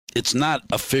It's not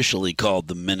officially called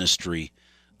the Ministry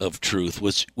of Truth,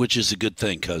 which is a good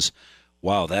thing because,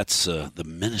 wow, that's the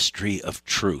Ministry of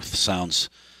Truth. Sounds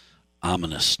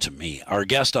ominous to me. Our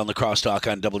guest on the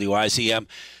Crosstalk on WICM,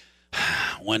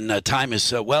 when time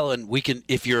is and we can,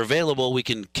 if you're available, we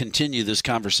can continue this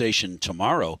conversation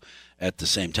tomorrow at the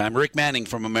same time. Rick Manning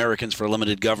from Americans for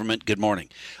Limited Government. Good morning.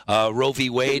 Roe v.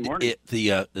 Wade,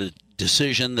 the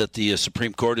decision that the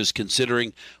Supreme Court is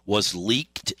considering was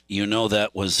leaked. You know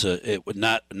that was it would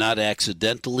not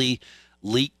accidentally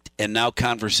leaked, and now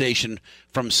conversation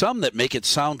from some that make it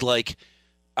sound like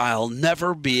I'll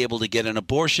never be able to get an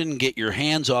abortion, get your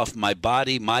hands off my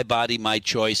body, my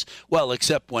choice. Well,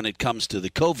 except when it comes to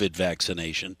the COVID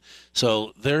vaccination.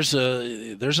 So there's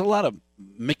a lot of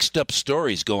mixed up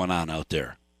stories going on out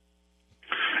there.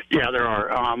 Yeah, there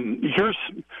are.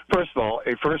 First of all,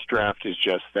 a first draft is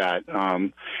just that.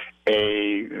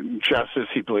 A justice,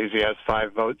 he believes he has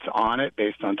 5 votes on it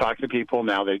based on talking to people.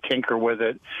 Now they tinker with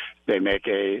it. They make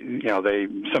they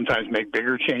sometimes make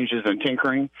bigger changes than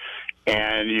tinkering,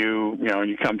 and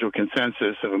you come to a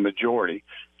consensus of a majority.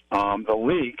 The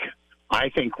leak, I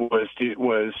think, was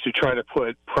to try to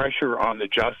put pressure on the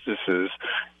justices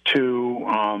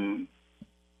to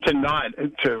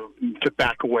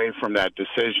back away from that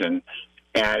decision,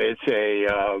 and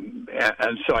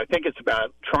and so I think it's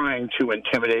about trying to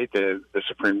intimidate the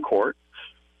Supreme Court.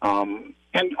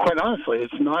 And quite honestly,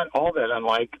 it's not all that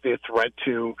unlike the threat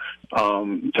to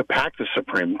pack the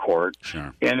Supreme Court,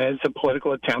 sure. And it's a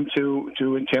political attempt to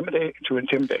intimidate.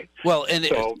 Well, and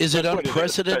so is it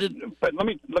unprecedented? But let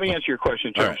me answer your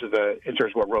question in terms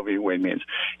of what Roe v. Wade means.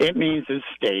 It means that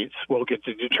states will get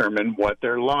to determine what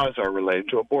their laws are related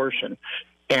to abortion,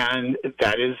 and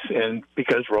that is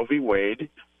because Roe v. Wade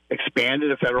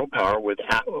expanded a federal power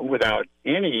without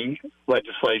any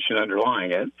legislation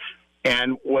underlying it,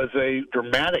 and was a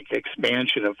dramatic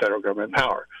expansion of federal government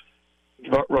power.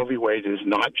 Roe v. Wade is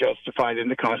not justified in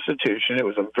the Constitution. It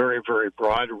was a very, very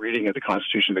broad reading of the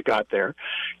Constitution that got there.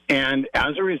 And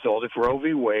as a result, if Roe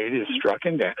v. Wade is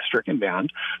stricken down,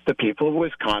 the people of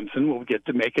Wisconsin will get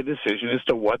to make a decision as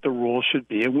to what the rules should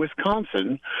be in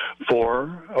Wisconsin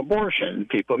for abortion.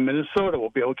 People in Minnesota will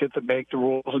be able to get to make the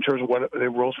rules in terms of what the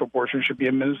rules for abortion should be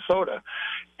in Minnesota.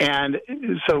 And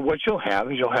so what you'll have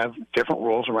different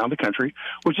rules around the country,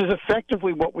 which is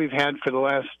effectively what we've had for the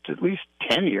last at least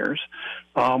 10 years,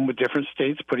 with different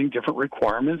states putting different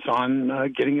requirements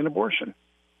on getting an abortion.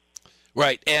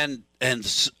 Right, and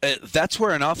that's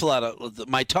where an awful lot of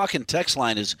my talk and text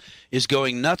line is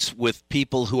going nuts with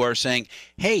people who are saying,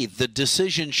 hey, the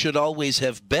decision should always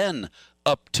have been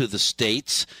up to the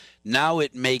states. Now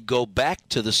it may go back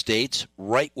to the states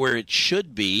right where it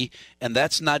should be, and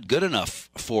that's not good enough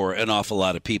for an awful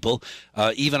lot of people.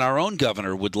 Even our own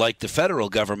governor would like the federal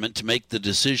government to make the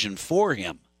decision for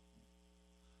him.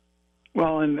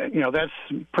 Well, and that's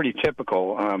pretty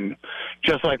typical.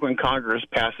 Just like when Congress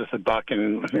passes the buck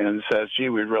and says, "Gee,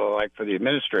 we'd really like for the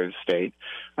administrative state,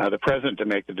 the president, to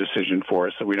make the decision for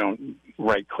us, so we don't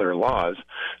write clear laws."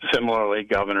 Similarly,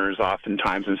 governors,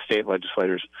 oftentimes, and state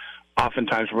legislators,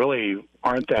 oftentimes really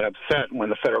aren't that upset when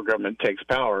the federal government takes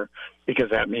power, because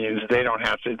that means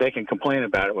they can complain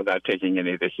about it without taking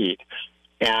any of the heat.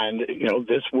 And,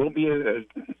 this will be a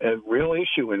real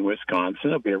issue in Wisconsin.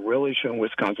 It'll be a real issue in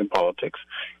Wisconsin politics.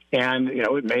 And,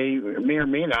 it may or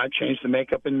may not change the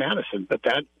makeup in Madison, but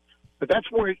that's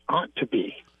where it ought to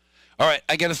be. All right,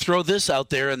 I got to throw this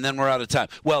out there, and then we're out of time.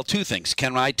 Well, 2 things.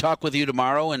 Can I talk with you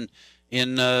tomorrow in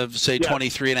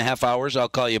 23 and a half hours? I'll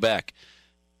call you back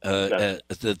at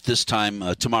this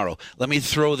time tomorrow. Let me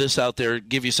throw this out there,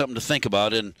 give you something to think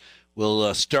about, and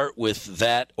we'll start with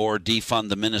that or defund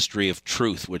the Ministry of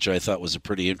Truth, which I thought was a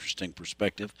pretty interesting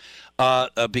perspective,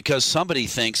 because somebody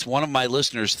thinks, one of my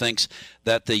listeners thinks,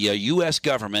 that the U.S.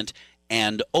 government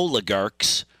and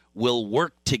oligarchs will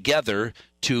work together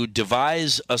to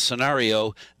devise a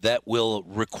scenario that will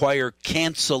require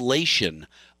cancellation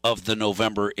of the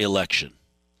November election.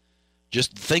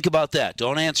 Just think about that.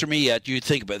 Don't answer me yet. You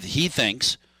think about it. He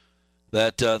thinks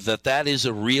that is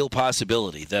a real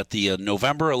possibility, that the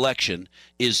November election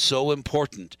is so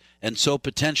important and so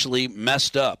potentially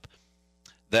messed up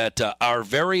that our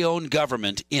very own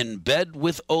government, in bed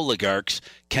with oligarchs,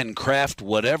 can craft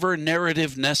whatever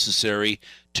narrative necessary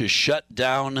to shut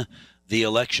down the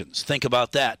elections. Think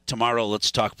about that. Tomorrow,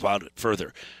 let's talk about it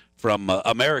further. From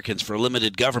Americans for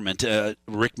Limited Government,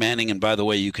 Rick Manning, and by the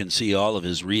way, you can see all of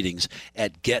his readings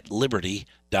at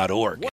getliberty.org.